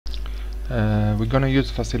We're gonna use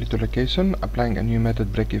facility location, applying a new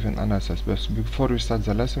method, break-even analysis. But before we start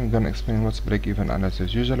the lesson, we're gonna explain what's break-even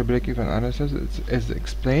analysis. Usually, break-even analysis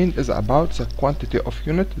is about the quantity of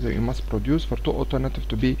unit that you must produce for two alternatives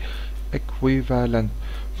to be equivalent.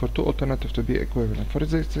 For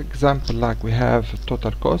this example, like we have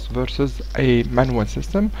total cost versus a manual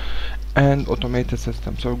system and automated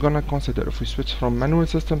system. So we're gonna consider if we switch from manual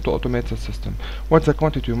system to automated system, what's the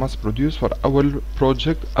quantity you must produce for our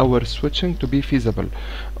project, our switching to be feasible.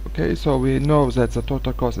 Okay, so we know that the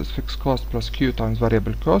total cost is fixed cost plus Q times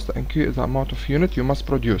variable cost, and Q is the amount of unit you must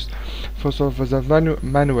produce. For the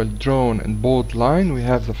manual drone and bold line, we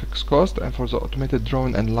have the fixed cost, and for the automated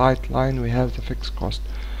drone and light line, we have the fixed cost.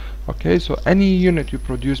 Okay, so any unit you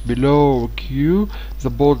produce below Q,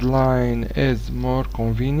 the bold line is more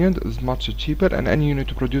convenient, is much cheaper, and any unit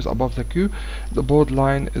you produce above the Q, the bold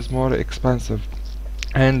line is more expensive,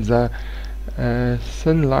 and the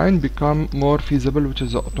thin line become more feasible, which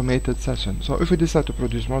is the automated session. So if we decide to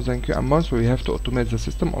produce more than Q amount, so we have to automate the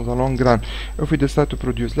system on the long run. If we decide to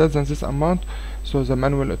produce less than this amount, so the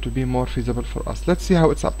manual to be more feasible for us. Let's see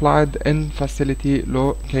how it's applied in facility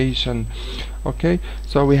location. Okay,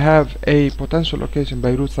 so we have a potential location: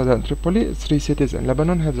 Beirut, Sada, and Tripoli. 3 cities in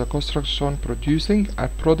Lebanon have the construction producing a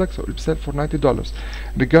product that will sell for $90,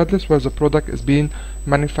 regardless where the product is being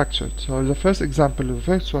manufactured. So the first example, the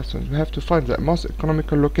first question, we have to find the most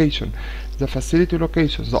economical location, the facility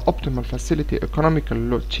location, the optimal facility,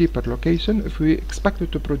 economical, cheaper location, if we expect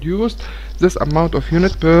it to produce this amount of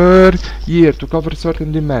unit per year to cover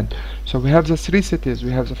certain demand. So we have the 3 cities.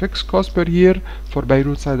 We have the fixed cost per year for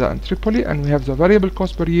Beirut, Sada, and Tripoli, and we have the variable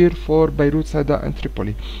cost per year for Beirut, Sada, and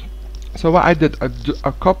Tripoli. So what I did,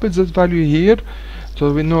 I copied this value here.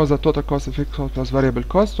 So we know the total cost of fixed cost plus variable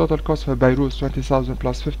cost. Total cost for Beirut is 20,000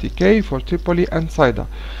 plus 50k for Tripoli and Saida.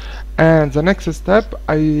 And the next step,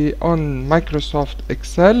 on Microsoft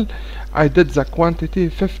Excel, I did the quantity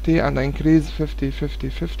 50 and I increased 50, 50,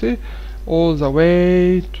 50 all the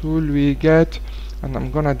way till we get, and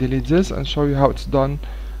I'm gonna delete this and show you how it's done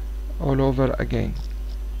all over again.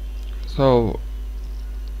 So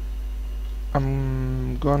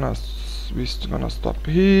we're gonna stop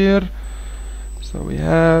here. So we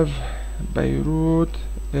have Beirut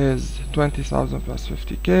is 20,000 plus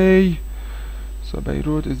 50k. So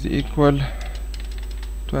Beirut is equal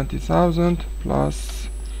 20,000 plus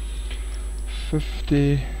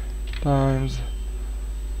 50 times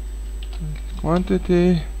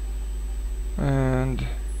quantity, and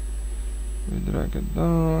we drag it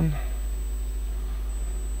down.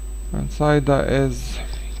 And Saida is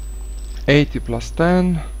 80 plus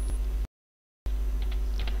 10.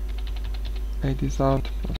 80,000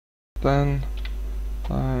 plus 10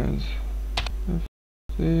 times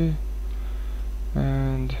 50,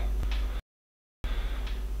 and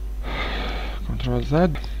Control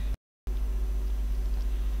Z,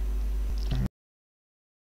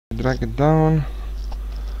 drag it down.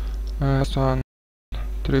 Last one,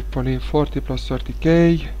 Tripoli 40 plus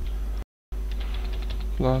 30k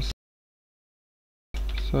plus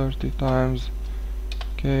 30 times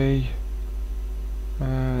k,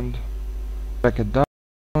 and drag it down.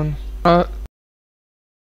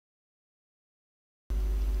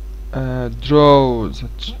 Draw the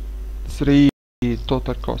 3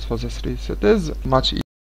 total cost for the 3 cities, much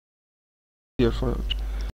easier for.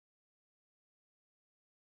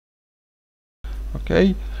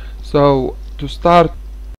 Okay, so to start,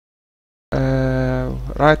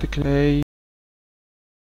 right click,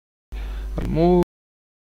 remove,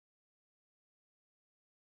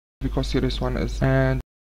 because series 1 is, and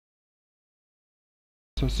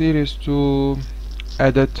so series 2,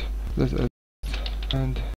 edit this,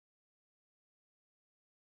 and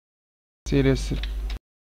series,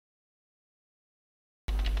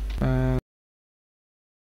 and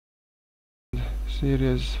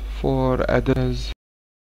series 4, edit.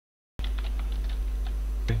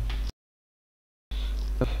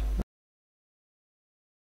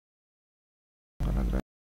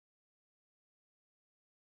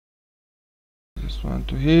 This one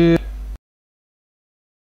to here,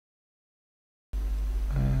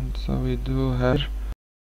 and so we do have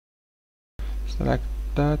select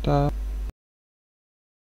data,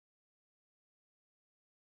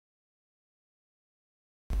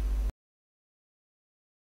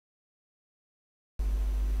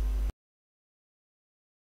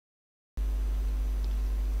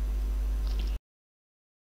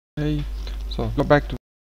 okay. So go back to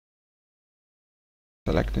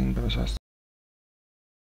selecting the process.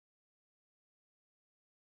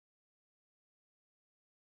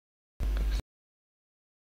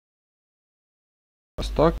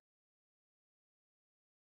 Stock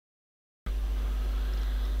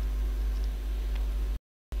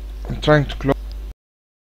trying to close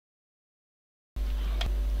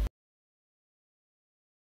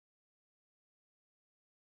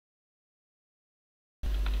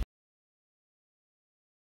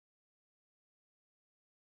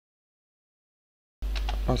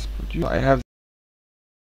mass produce. I have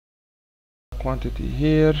quantity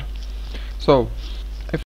here, so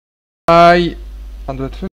if I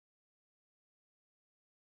 150,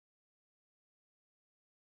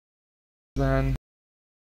 then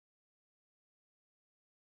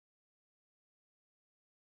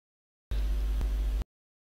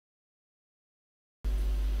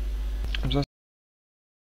I'm just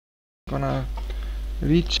gonna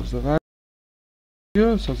reach the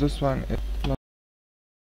value. So this one is like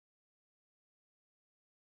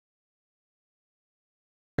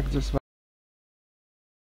this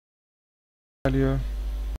value.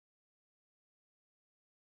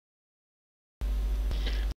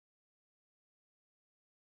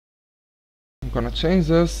 I'm gonna change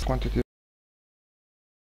this quantity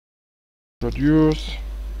produce.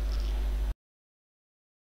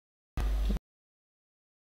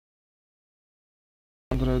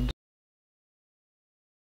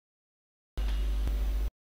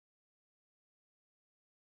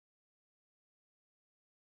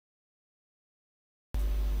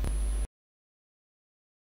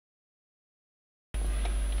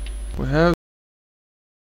 We have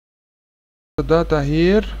the data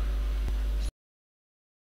here.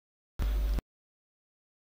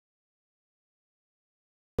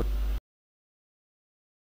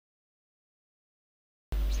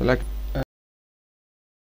 Select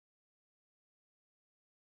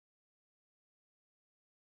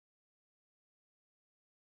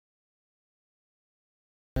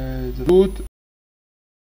the root.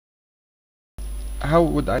 How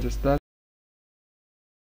would I adjust that?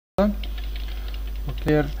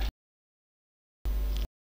 Okay,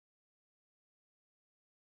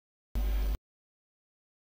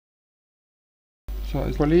 so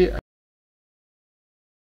equally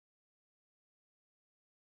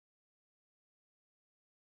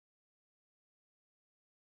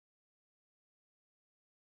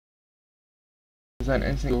design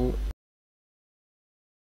anything to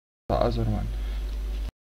the other one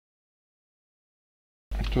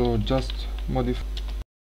to just modify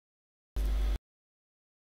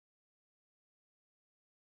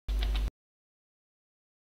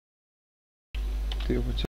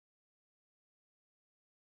the